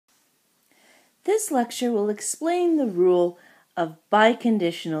This lecture will explain the rule of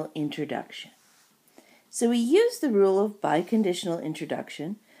biconditional introduction. So we use the rule of biconditional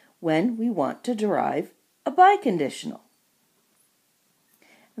introduction when we want to derive a biconditional.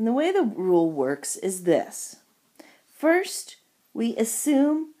 And the way the rule works is this. First, we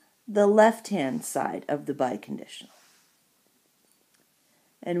assume the left-hand side of the biconditional.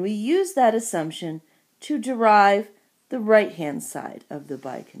 And we use that assumption to derive the right-hand side of the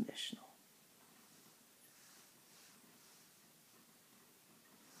biconditional.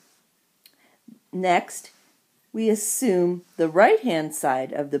 Next, we assume the right-hand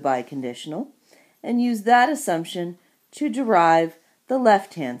side of the biconditional and use that assumption to derive the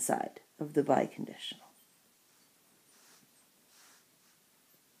left-hand side of the biconditional.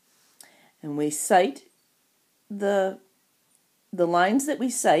 And we cite the lines that we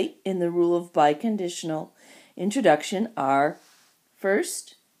cite in the rule of biconditional introduction are,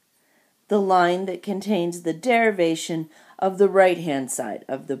 first, the line that contains the derivation of the right-hand side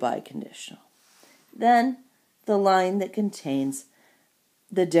of the biconditional. Then, the line that contains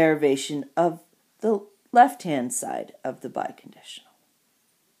the derivation of the left-hand side of the biconditional.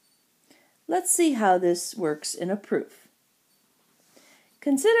 Let's see how this works in a proof.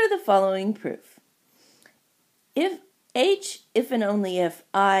 Consider the following proof. If and only if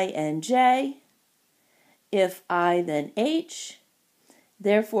I and j, if I then h,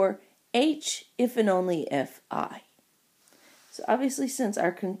 therefore h if and only if I. So obviously, since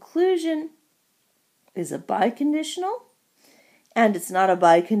our conclusion is a biconditional, and it's not a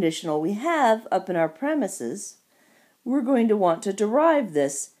biconditional we have up in our premises, we're going to want to derive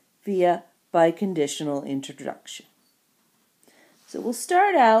this via biconditional introduction. So we'll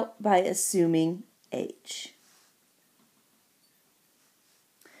start out by assuming h.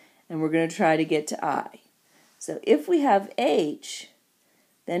 And we're going to try to get to I. So if we have h,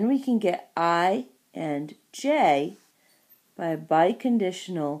 then we can get I and j by a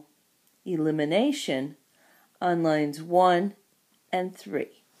biconditional elimination on lines 1 and 3.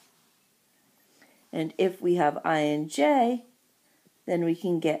 And if we have I and j, then we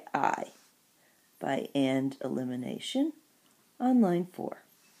can get I by and elimination on line 4.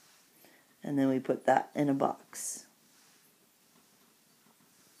 And then we put that in a box.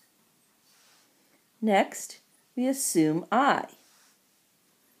 Next, we assume I.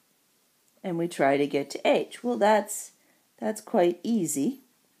 And we try to get to h. Well, that's quite easy,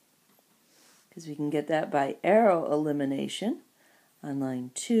 because we can get that by arrow elimination on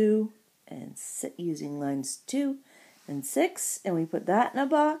line 2 and using lines 2 and 6, and we put that in a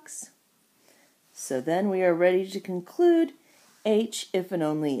box. So then we are ready to conclude h if and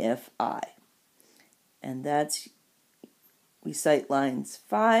only if I. And we cite lines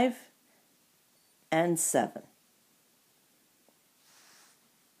 5 and 7.